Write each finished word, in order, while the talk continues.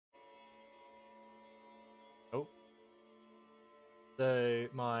Oh. So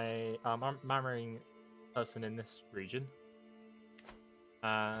I'm marrying a person in this region,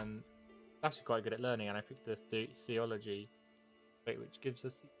 and actually quite good at learning. And I picked the theology, which gives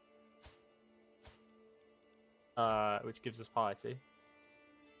us piety,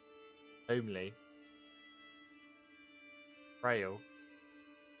 homely, frail.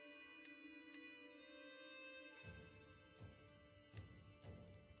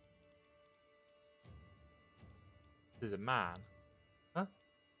 This is a man, huh?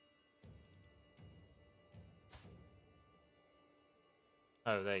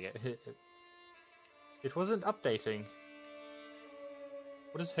 Oh, there you go. It wasn't updating.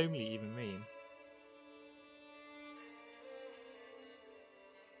 What does homely even mean?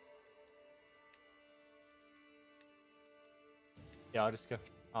 Yeah, I'll just go.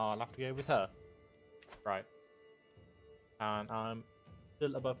 I'll have to go with her. Right. And I'm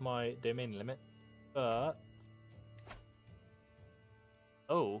still above my domain limit, but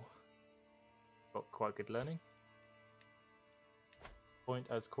oh, got quite good learning. Point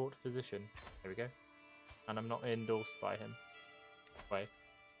as court physician. There we go. And I'm not endorsed by him. Wait.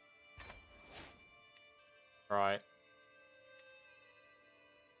 Right.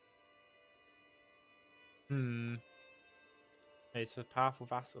 It's for powerful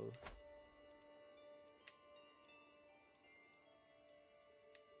vassal.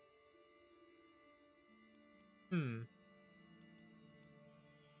 Who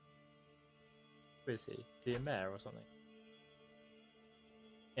is he? Is he a mayor or something?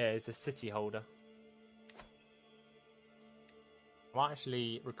 Yeah, he's a city holder. I might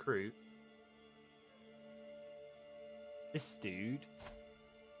actually recruit this dude.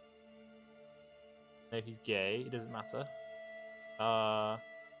 No, he's gay. It doesn't matter. How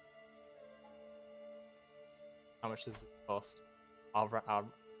much does it cost? I'll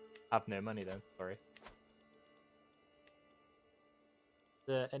have no money then. Sorry. Is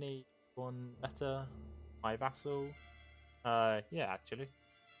there anyone better? My vassal? Yeah, actually.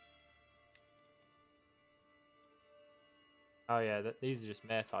 Oh yeah, these are just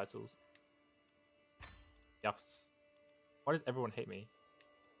mayor titles. Yes. Why does everyone hate me?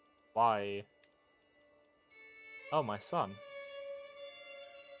 Why? Oh, my son.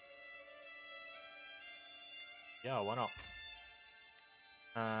 Yeah, why not?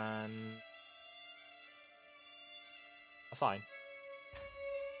 And assign.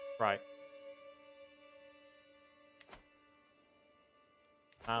 Right.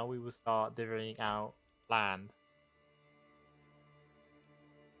 Now we will start divvying out land.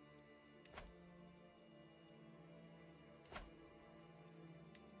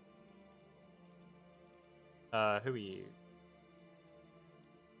 Who are you?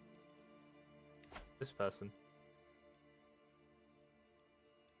 This person.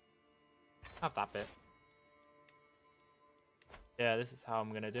 Have that bit. Yeah, this is how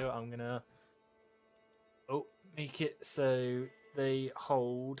I'm gonna do it. I'm gonna make it so they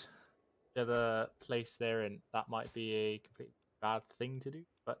hold the other place they're in. That might be a completely bad thing to do,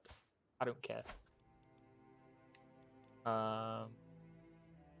 but I don't care.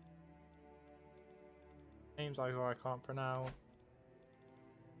 Names I can't pronounce.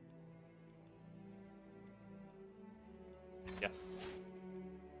 Yes.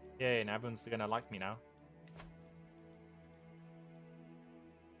 Yay, and everyone's gonna like me now.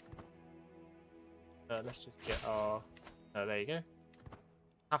 Let's just get our... Oh, there you go.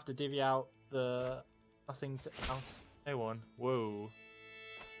 Have to divvy out the... Nothing to else. No one. Whoa.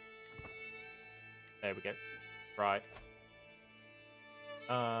 There we go. Right.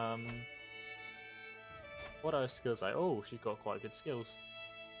 What are her skills like? Oh, she's got quite good skills.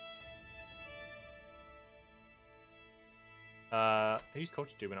 Whose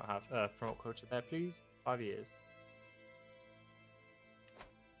culture do we not have? Promote culture there, please. 5 years.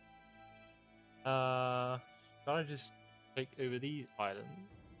 Should I just take over these islands?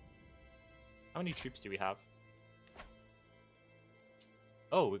 How many troops do we have?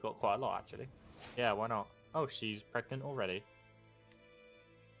 Oh, we got quite a lot actually. Yeah, why not? Oh, she's pregnant already.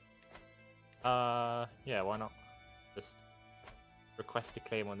 Yeah, why not? Just request a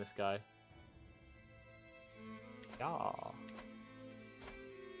claim on this guy. Yeah.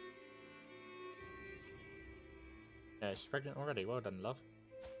 Yeah, she's pregnant already. Well done, love.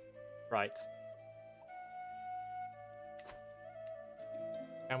 Right.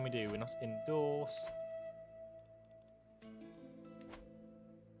 Can we do? We're not endorse.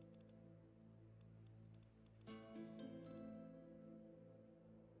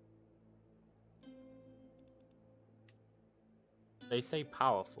 They say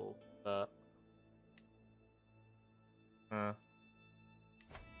powerful, but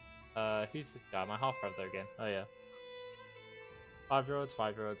Who's this guy? My half brother again. Oh yeah. 5-year-olds,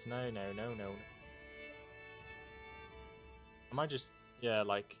 5-year-olds. No, no, no, no. I might just, yeah,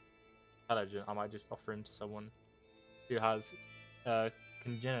 like, intelligent. I might just offer him to someone who has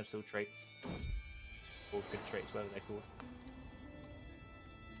congenital traits or good traits, whatever they're called.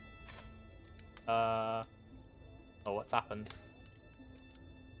 Oh, what's happened?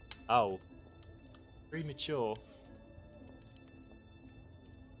 Oh, premature.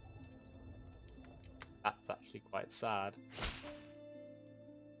 That's actually quite sad.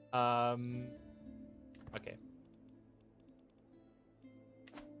 Okay.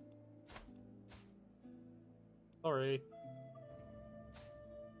 Sorry.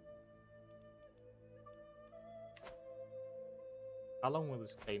 How long will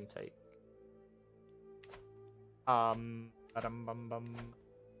this game take? Bum, bum.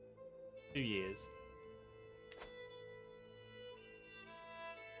 2 years.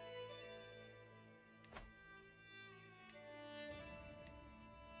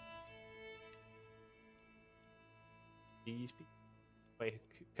 These people. Wait,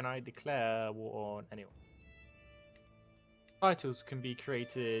 can I declare war on anyone? Titles can be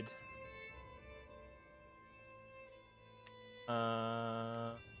created.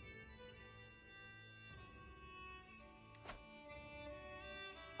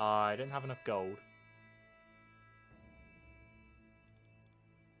 I don't have enough gold.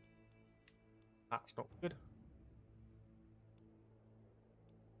 That's not good.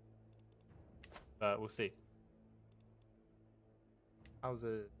 But we'll see. How's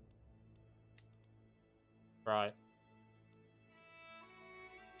it? Right.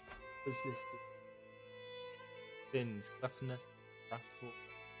 What's this? Sins, gluttonous, wrathful,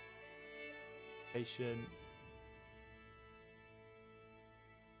 patient.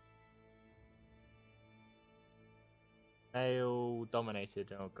 Male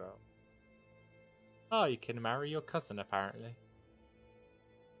dominated. Oh, girl. Oh, you can marry your cousin, apparently.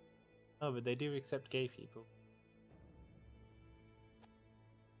 Oh, but they do accept gay people.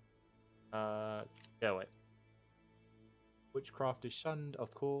 Yeah, wait. Witchcraft is shunned,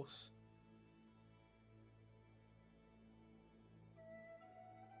 of course.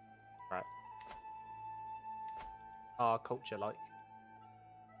 Right. Our culture, like.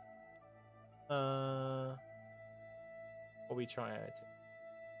 What are we trying to...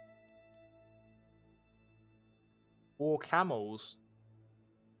 War camels.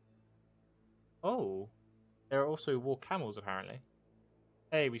 Oh. There are also war camels, apparently.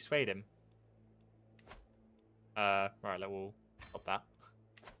 Hey, we swayed him. Right, we'll stop that.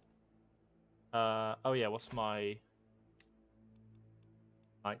 Oh yeah, what's my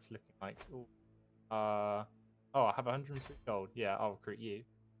knights looking like? Ooh. Oh, I have 103 gold. Yeah, I'll recruit you.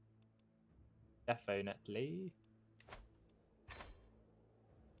 Definitely.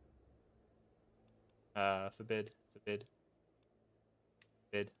 Forbid.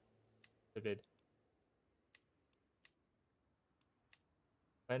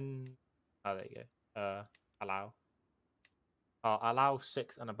 When? Oh, there you go. Allow. Oh, allow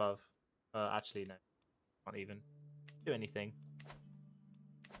 6 and above. Actually, no. Can't even do anything.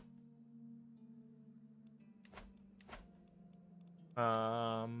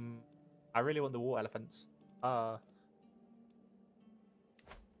 I really want the water elephants. Well,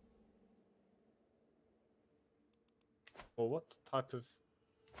 what type of...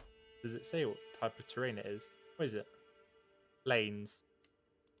 Does it say what type of terrain it is? What is it? Plains.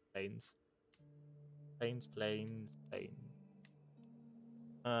 Plains.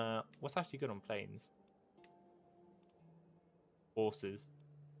 What's actually good on plains? Horses.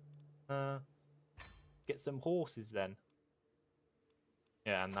 Get some horses then.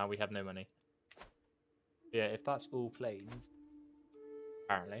 Yeah, and now we have no money. Yeah, if that's all plains,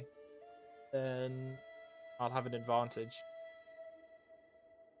 apparently, then I'll have an advantage.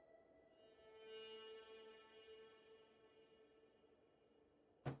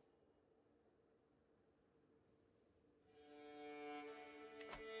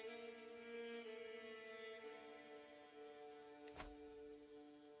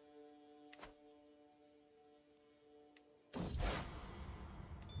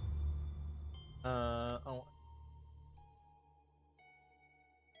 Oh.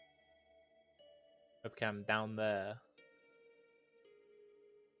 Webcam down there.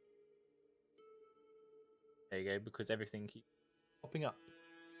 There you go, because everything keeps popping up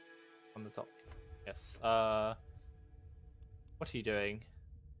on the top. Yes. What are you doing?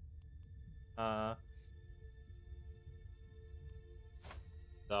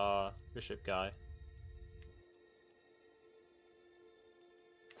 The bishop guy.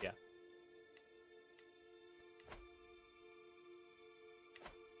 Yeah.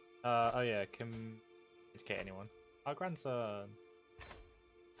 Oh yeah, can educate anyone. Our grandson.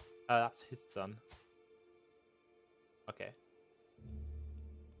 That's his son. Okay.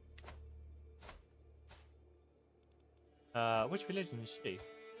 Which religion is she?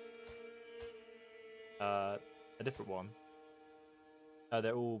 A different one.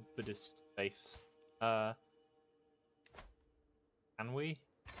 They're all Buddhist faiths. Can we?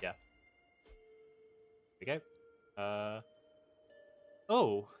 Yeah. Here we go.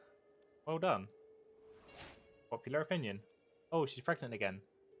 Oh, well done. Popular opinion. Oh, she's pregnant again.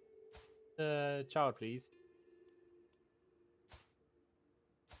 Child, please.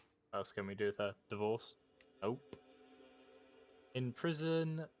 What else can we do with her? Divorce? Nope. In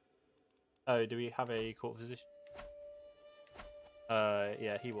prison. Oh, do we have a court physician?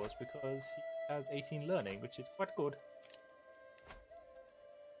 Yeah, he was because he has 18 learning, which is quite good.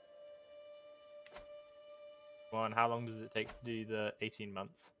 Well, and how long does it take to do the 18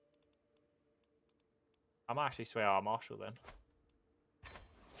 months? I might actually sway our marshal then.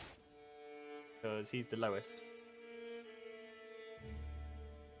 Because he's the lowest.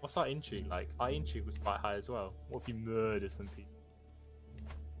 What's our intrigue like? Our intrigue was quite high as well. What if you murder some people?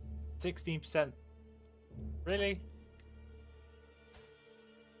 16%. Really?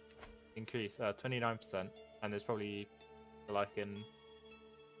 Increase. 29%. And there's probably like an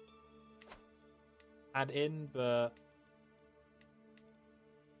add in, but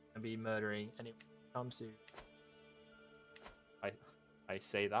I'll be murdering anyone who comes to. I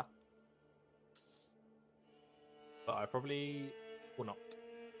say that, but I probably will not.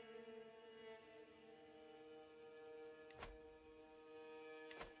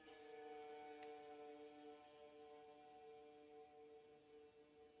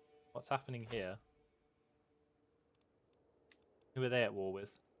 What's happening here? Who are they at war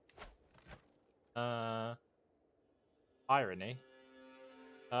with? Irony.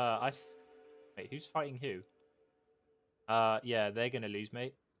 Wait, who's fighting who? Yeah, they're gonna lose,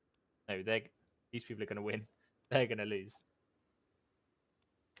 mate. No, these people are gonna win. They're gonna lose.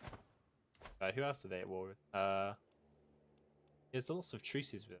 Who else are they at war with? There's lots of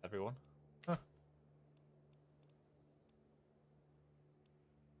truces with everyone. Huh.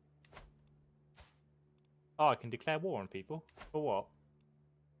 Oh, I can declare war on people. For what?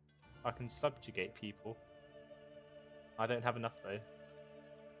 I can subjugate people. I don't have enough though.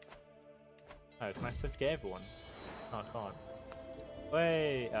 Oh, can I subjugate everyone? No, I can't.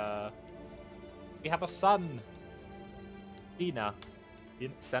 Wait, we have a son. Dina.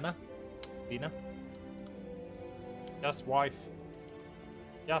 Senna? Dina? Yes, wife.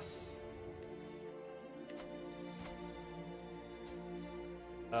 Yes.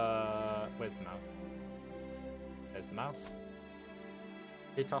 Where's the mouse? There's the mouse.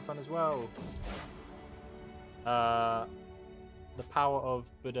 Hit our son as well. The power of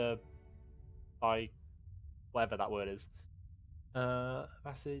Buddha by whatever that word is.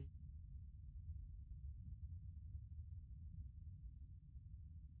 That's it.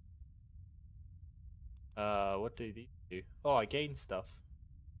 What do these do? Oh, I gain stuff.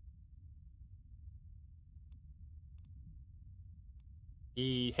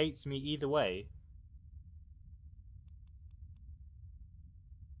 He hates me either way.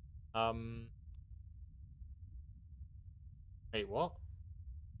 Wait, what?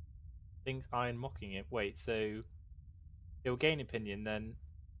 Thinks I'm mocking him. Wait, so he'll gain opinion, then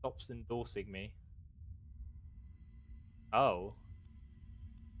stops endorsing me. Oh.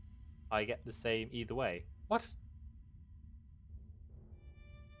 I get the same either way. What?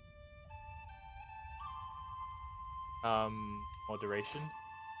 Moderation.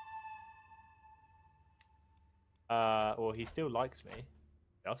 Well, he still likes me.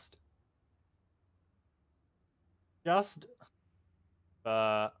 Just.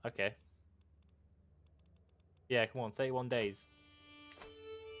 Okay. Yeah, come on, 31 days.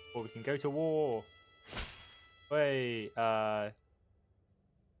 Or we can go to war. Wait,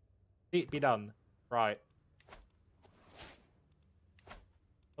 be done. Right.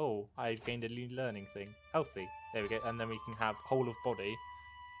 Oh, I gained a new learning thing. Healthy. There we go. And then we can have whole of body.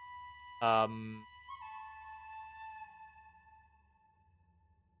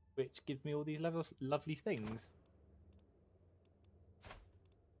 Which gives me all these lovely things.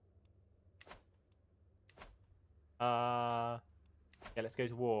 Yeah, let's go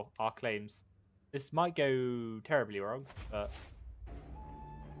to war. Our claims. This might go terribly wrong, but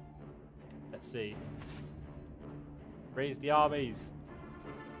let's see. Raise the armies.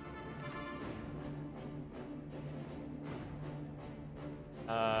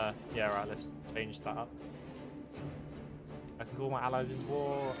 Yeah, right, let's change that up. I can call my allies into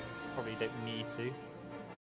war. Probably don't need to.